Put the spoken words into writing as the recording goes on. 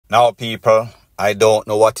Now, people, I don't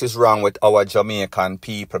know what is wrong with our Jamaican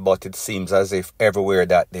people, but it seems as if everywhere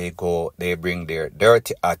that they go, they bring their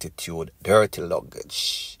dirty attitude, dirty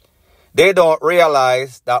luggage. They don't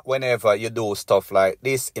realize that whenever you do stuff like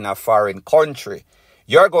this in a foreign country,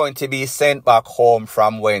 you're going to be sent back home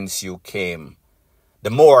from whence you came. The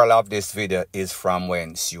moral of this video is from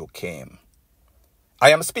whence you came. I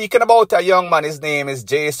am speaking about a young man. His name is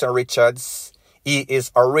Jason Richards. He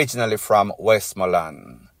is originally from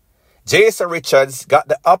Westmoreland. Jason Richards got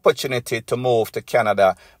the opportunity to move to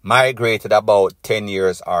Canada, migrated about 10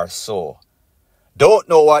 years or so. Don't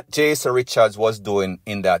know what Jason Richards was doing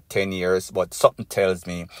in that 10 years, but something tells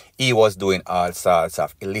me he was doing all sorts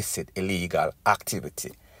of illicit, illegal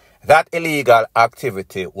activity. That illegal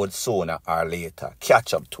activity would sooner or later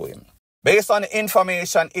catch up to him. Based on the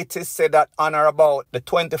information, it is said that on or about the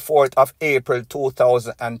 24th of April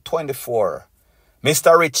 2024,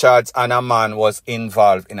 Mr. Richards and a man was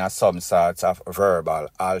involved in some sort of verbal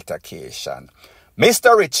altercation.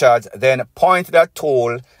 Mr. Richards then pointed a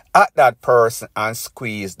tool at that person and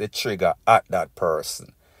squeezed the trigger at that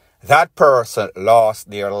person. That person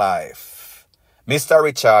lost their life. Mr.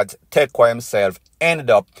 Richards, Tekwa himself,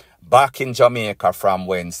 ended up back in Jamaica from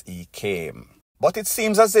whence he came. But it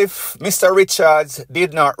seems as if Mr. Richards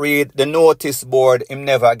did not read the notice board. He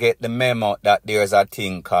never get the memo that there's a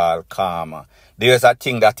thing called karma. There's a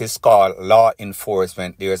thing that is called law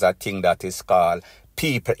enforcement. There's a thing that is called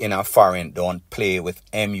people in a foreign don't play with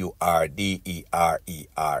MURDERERS.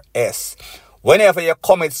 Whenever you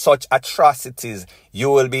commit such atrocities, you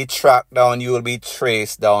will be tracked down, you will be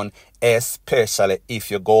traced down, especially if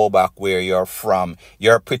you go back where you're from.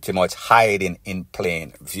 You're pretty much hiding in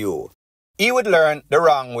plain view. He would learn the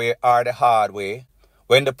wrong way or the hard way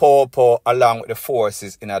when the Popo, along with the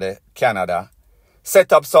forces in Canada,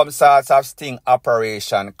 set up some sorts of sting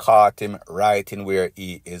operation, caught him right in where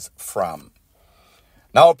he is from.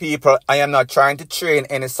 Now, people, I am not trying to train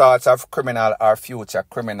any sorts of criminal or future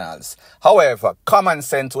criminals. However, common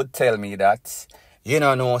sense would tell me that,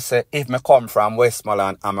 say, if me come from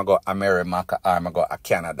Westmoreland, I'm going to go America or I'm going to go to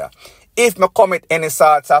Canada. If me commit any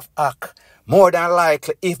sorts of act, more than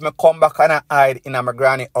likely, if me come back and I hide in my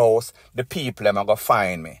granny house, the people are going to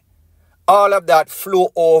find me. All of that flew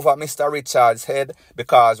over Mr. Richards' head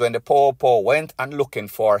because when the Popo went and looking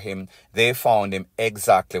for him, they found him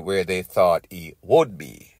exactly where they thought he would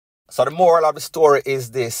be. So the moral of the story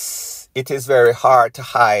is this. It is very hard to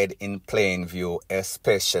hide in plain view,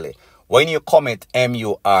 especially when you commit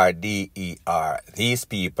MURDER. These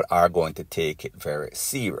people are going to take it very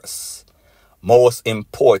serious. Most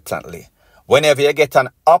importantly, whenever you get an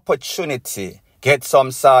opportunity, get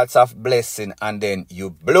some sorts of blessing, and then you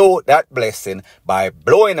blow that blessing by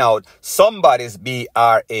blowing out somebody's BRAINS.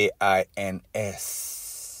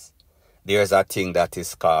 There's a thing that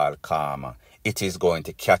is called karma. It is going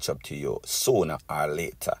to catch up to you sooner or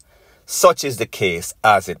later. Such is the case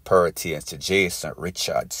as it pertains to Jason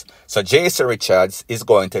Richards. So Jason Richards is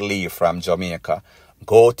going to leave from Jamaica,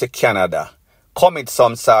 go to Canada, commit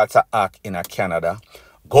some sort of act in Canada,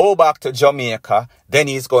 go back to Jamaica, then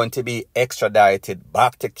he's going to be extradited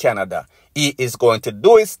back to Canada. He is going to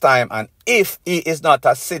do his time, and if he is not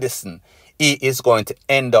a citizen, he is going to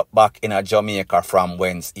end up back in Jamaica from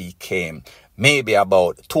whence he came. Maybe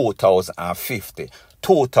about 2050,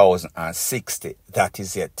 2060. That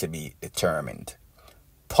is yet to be determined.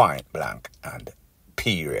 Point blank and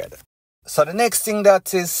period. So the next thing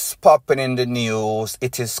that is popping in the news,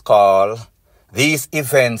 it is called these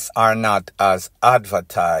events are not as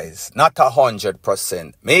advertised, not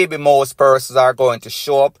 100%. Maybe most persons are going to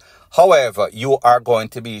show up. However, you are going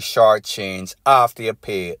to be shortchanged after you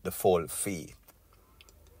pay the full fee.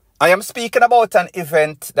 I am speaking about an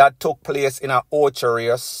event that took place in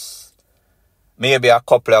Ocherius maybe a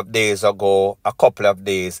couple of days ago, a couple of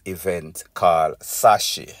days event called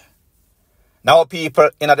Sashi. Now,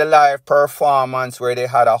 people, in the live performance where they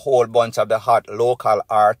had a whole bunch of the hot local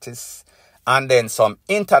artists, and then some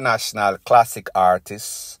international classic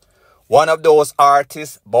artists. One of those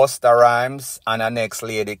artists, Busta Rhymes, and the next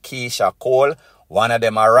lady, Keisha Cole. One of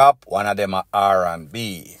them are rap, one of them are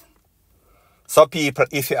R&B. So people,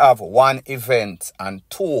 if you have one event and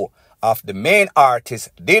two of the main artists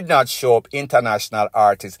did not show up, international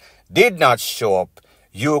artists did not show up,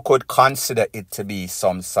 you could consider it to be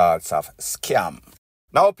some sorts of scam.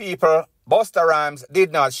 Now people, Busta Rhymes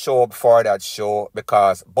did not show up for that show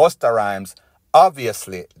because Busta Rhymes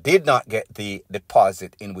obviously did not get the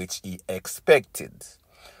deposit in which he expected.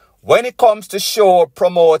 When it comes to show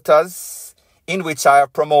promoters, in which I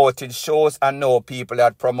have promoted shows and know people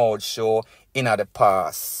that promote show in the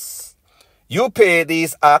past, you pay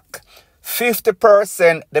these acts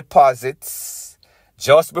 50% deposits.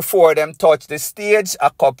 Just before them touch the stage, a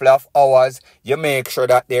couple of hours, you make sure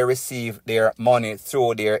that they receive their money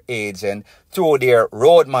through their agent, through their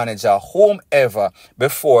road manager, whomever,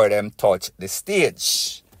 before them touch the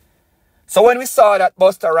stage. So when we saw that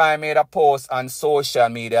Busta Rhymes made a post on social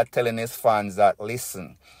media telling his fans that,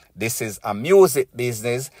 listen, this is a music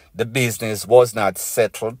business. The business was not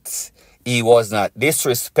settled. He was not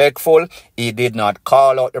disrespectful. He did not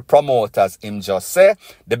call out the promoters. Him just say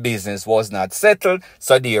the business was not settled.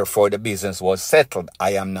 So therefore the business was settled.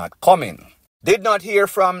 I am not coming. Did not hear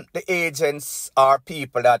from the agents or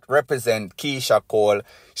people that represent Keisha Cole.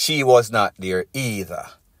 She was not there either.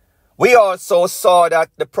 We also saw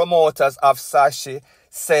that the promoters of Sashi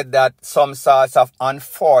said that some sorts of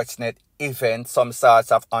unfortunate event, some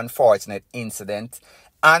sorts of unfortunate incident,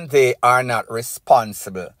 and they are not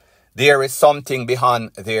responsible. There is something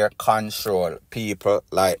beyond their control, people,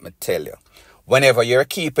 like me tell you. Whenever you're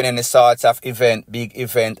keeping any sorts of event, big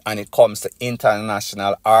event, and it comes to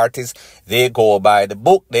international artists, they go by the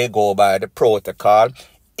book, they go by the protocol.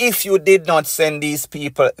 If you did not send these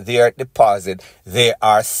people their deposit, they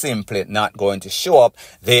are simply not going to show up.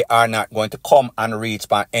 They are not going to come and reach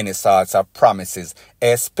by any sorts of promises,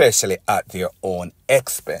 especially at their own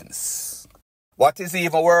expense. What is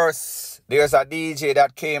even worse? There's a DJ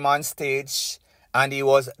that came on stage and he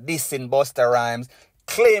was dissing Busta Rhymes,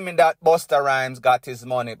 claiming that Busta Rhymes got his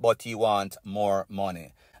money, but he wants more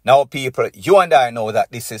money. Now, people, you and I know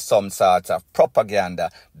that this is some sort of propaganda,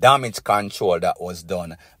 damage control that was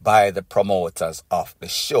done by the promoters of the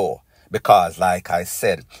show. Because, like I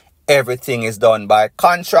said, everything is done by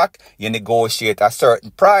contract. You negotiate a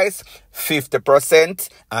certain price, 50%,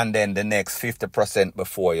 and then the next 50%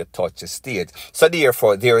 before you touch the stage. So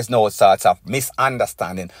therefore, there is no sort of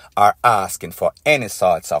misunderstanding or asking for any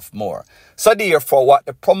sorts of more. So therefore, what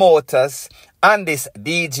the promoters and this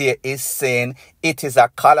DJ is saying, it is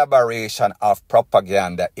a collaboration of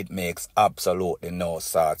propaganda. It makes absolutely no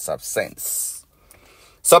sorts of sense.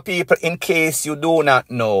 So people, in case you do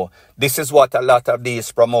not know, this is what a lot of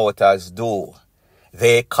these promoters do.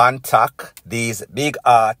 They contact these big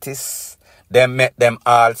artists. They make them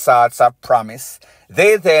all sorts of promise.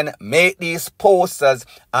 They then make these posters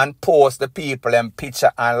and post the people and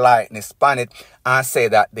picture and likeness on it and say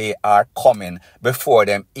that they are coming before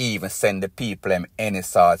them even send the people them any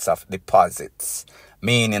sorts of deposits,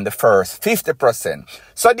 meaning the first 50%.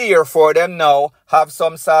 So therefore, them now have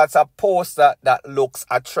some sorts of poster that looks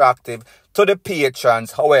attractive to the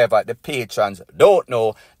patrons. However, the patrons don't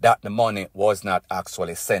know that the money was not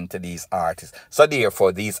actually sent to these artists. So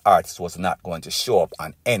therefore, these artists was not going to show up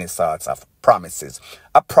on any sorts of promises.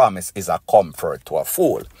 A promise is a comfort to a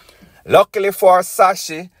fool. Luckily for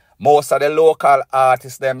Sashi, most of the local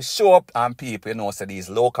artists, them show up, and people, so these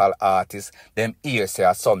local artists, them here say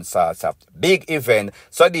some sorts of big event.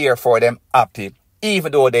 So therefore, them happy,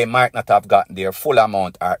 even though they might not have gotten their full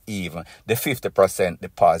amount or even the 50%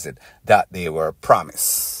 deposit that they were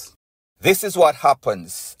promised. This is what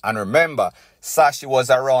happens. And remember, Sashi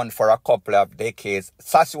was around for a couple of decades.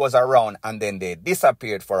 Sashi was around and then they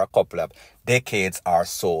disappeared for a couple of decades or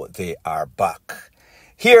so. They are back.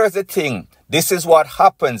 Here's the thing. This is what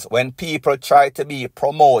happens when people try to be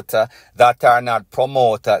promoter that are not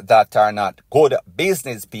promoter, that are not good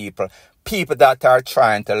business people. People that are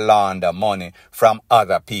trying to launder money from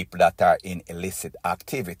other people that are in illicit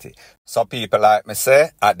activity. So people like me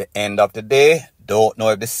say, at the end of the day, don't know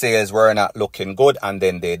if the sales were not looking good, and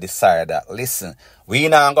then they decide that, listen, we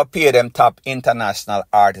not going to pay them top international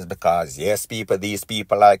artists because, yes, people, these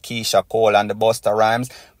people like Keisha Cole and the Busta Rhymes,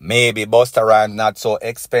 maybe Busta Rhymes not so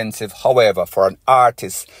expensive. However, for an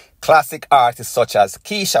artist, classic artists such as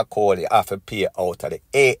Keisha Cole, you have to pay out of the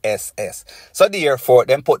ASS. So therefore,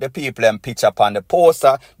 them put the people them picture up on the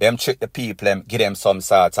poster, them trick the people them, give them some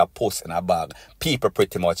sorts of puss in a bag. People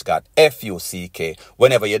pretty much got FUCK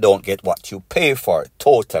whenever you don't get what you pay for.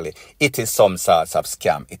 Totally. It is some sorts of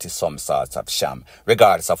scam. It is some sorts of sham.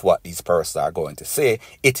 Regardless of what these persons are going to say,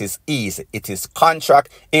 it is easy. It is contract.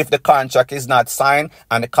 If the contract is not signed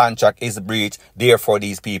and the contract is breached, therefore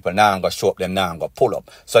these people now going to show up, them now going to pull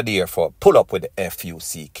up. So therefore, pull up with the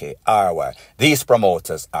FUCKRY. These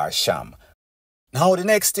promoters are sham. Now, the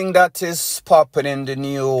next thing that is popping in the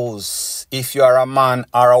news, if you are a man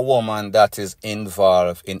or a woman that is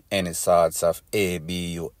involved in any sorts of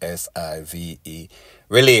ABUSIVE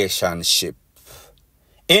relationship,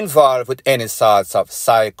 involved with any sorts of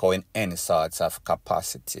psycho in any sorts of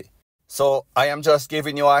capacity. So, I am just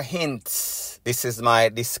giving you a hint. This is my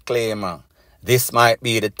disclaimer. This might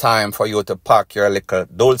be the time for you to pack your little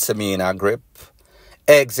Dulcimina grip,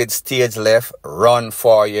 Exit stage left, run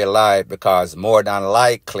for your life, because more than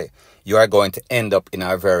likely you are going to end up in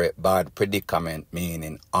a very bad predicament,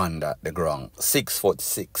 meaning under the ground,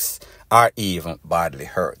 6'6", or even badly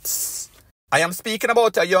hurts. I am speaking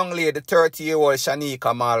about a young lady, 30-year-old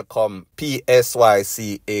Shanika Malcolm,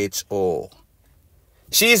 Psycho.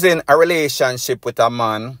 She's in a relationship with a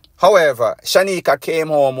man. However, Shanika came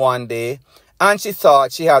home one day and she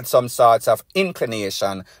thought she had some sorts of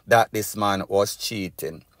inclination that this man was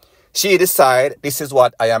cheating. She decided, this is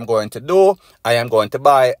what I am going to do. I am going to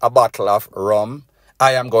buy a bottle of rum.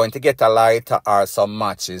 I am going to get a lighter or some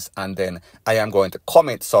matches, and then I am going to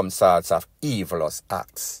commit some sorts of evilous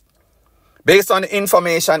acts. Based on the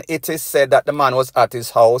information, it is said that the man was at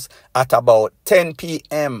his house at about 10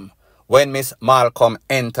 p.m. when Miss Malcolm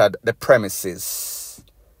entered the premises.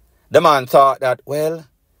 The man thought that, well,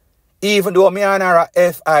 even though me and her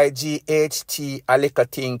FIGHT, a little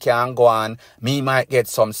thing can go on, me might get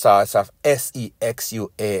some sort of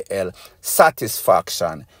SEXUAL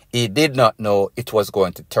satisfaction. He did not know it was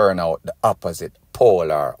going to turn out the opposite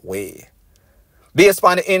polar way. Based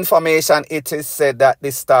on the information, it is said that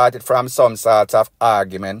this started from some sort of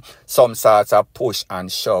argument, some sort of push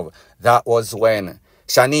and shove. That was when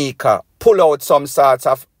Shanika pulled out some sort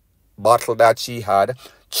of bottle that she had,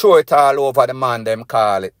 threw it all over the man, them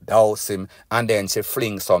call it, douse him, and then she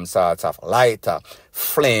fling some sort of lighter,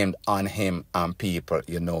 flamed on him, and people,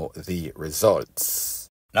 you know the results.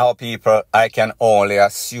 Now, people, I can only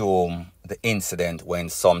assume the incident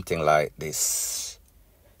went something like this.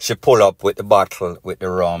 She pulled up with the bottle with the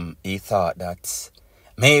rum. He thought that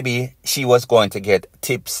maybe she was going to get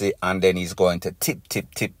tipsy and then he's going to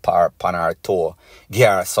tip her upon her toe, give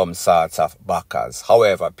her some sorts of backers.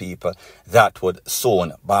 However, people, that would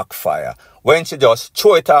soon backfire when she just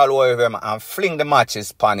threw it all over him and fling the matches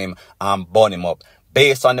upon him and burn him up.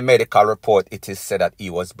 Based on the medical report, it is said that he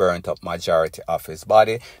was burnt up majority of his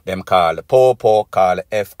body. Them call the popo, call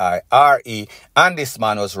the FIRE, and this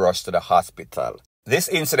man was rushed to the hospital. This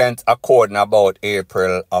incident occurred in about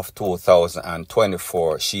April of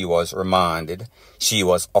 2024. She was remanded. She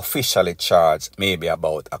was officially charged maybe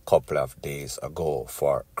about a couple of days ago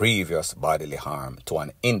for grievous bodily harm to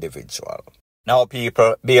an individual. Now,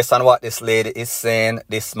 people, based on what this lady is saying,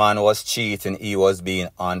 this man was cheating. He was being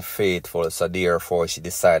unfaithful. So therefore, she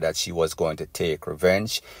decided that she was going to take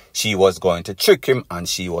revenge. She was going to trick him and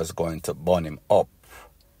she was going to burn him up.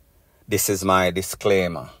 This is my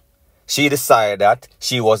disclaimer. She decided that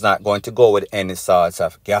she was not going to go with any sorts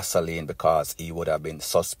of gasoline because he would have been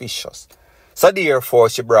suspicious. So therefore,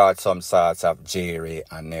 she brought some sorts of Jerry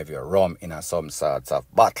and Neville rum in some sorts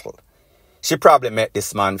of bottle. She probably made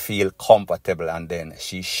this man feel comfortable and then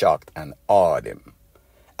she shocked and awed him.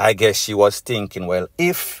 I guess she was thinking, well,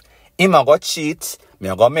 if him a go cheat, me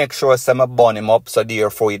a go make sure I burn him up so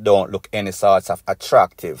therefore he don't look any sorts of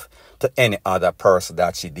attractive to any other person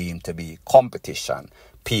that she deemed to be competition.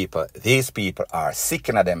 People, these people are sick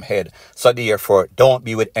in them head, so therefore don't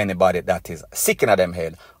be with anybody that is sick in them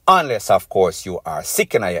head, unless of course you are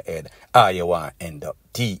sick in your head or you want to end up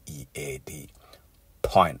DEAD,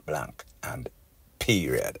 point blank and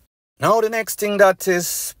period. Now the next thing that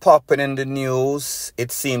is popping in the news,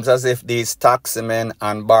 it seems as if these taximen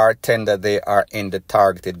and bartender, they are in the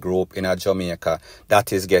targeted group in Jamaica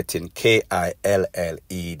that is getting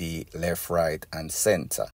KILLED left, right and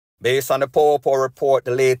center. Based on the Popo report,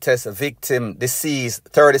 the latest victim, deceased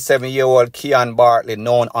 37-year-old Keon Bartley,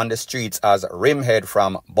 known on the streets as Rimhead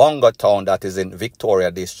from Bongo Town, that is in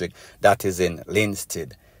Victoria District, that is in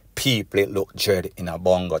Linstead. People look dread in a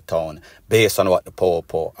Bongo Town, based on what the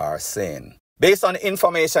Popo are saying. Based on the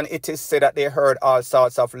information, it is said that they heard all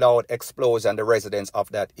sorts of loud explosions, the residents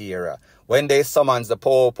of that area. When they summoned the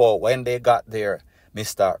Popo, when they got there,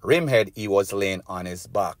 Mr. Rimhead, he was laying on his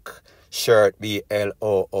back. Shirt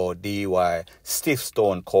BLOODY, stiff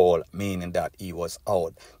stone cold, meaning that he was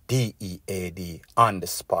out. DEAD, on the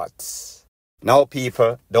spots. Now,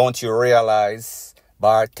 people, don't you realize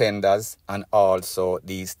bartenders and also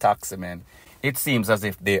these taximen, it seems as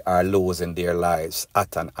if they are losing their lives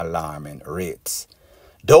at an alarming rate.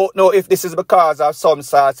 Don't know if this is because of some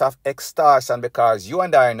sorts of extortion, because you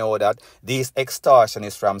and I know that these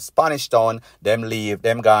extortionists from Spanish Town, them leave,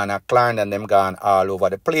 them gone a Clarendon, them gone all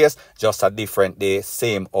over the place, just a different day,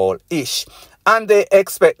 same old ish. And they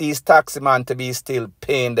expect these taximen to be still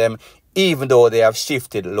paying them, even though they have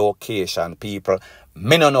shifted location, people.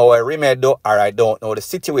 Me don't know where Rimed do, or I don't know the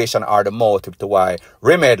situation or the motive to why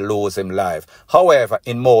Rimed lose him life. However,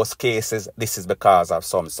 in most cases, this is because of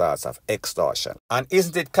some sorts of extortion. And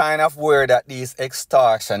isn't it kind of weird that these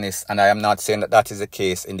extortionists, and I am not saying that that is the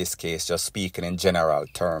case in this case, just speaking in general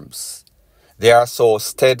terms, They are so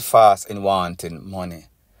steadfast in wanting money.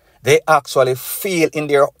 They actually feel in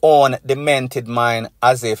their own demented mind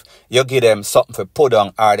as if you give them something for put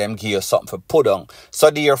on or them give you something for put on.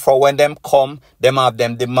 So therefore, when them come, them have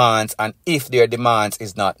them demands, and if their demands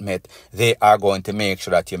is not met, they are going to make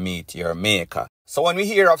sure that you meet your maker. So when we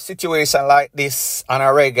hear of situation like this on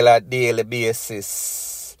a regular daily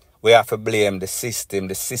basis, we have to blame the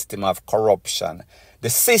system of corruption, the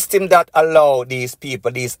system that allow these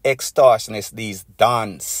people, these extortionists, these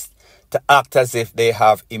dons, to act as if they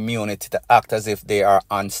have immunity, to act as if they are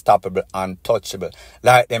unstoppable, untouchable.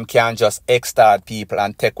 Like them can just extort people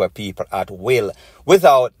and take away people at will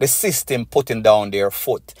without the system putting down their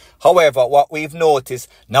foot. However, what we've noticed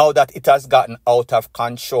now that it has gotten out of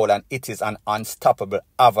control and it is an unstoppable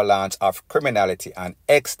avalanche of criminality and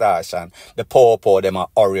extortion, the poor them are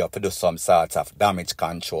hurry up to do some sort of damage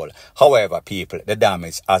control. However, people, the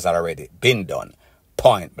damage has already been done.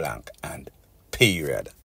 Point blank and period.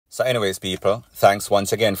 So anyways, people, thanks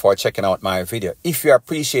once again for checking out my video. If you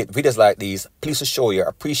appreciate videos like these, please show your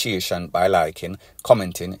appreciation by liking,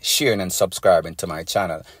 commenting, sharing and subscribing to my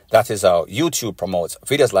channel. That is how YouTube promotes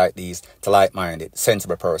videos like these to like-minded,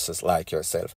 sensible persons like yourself.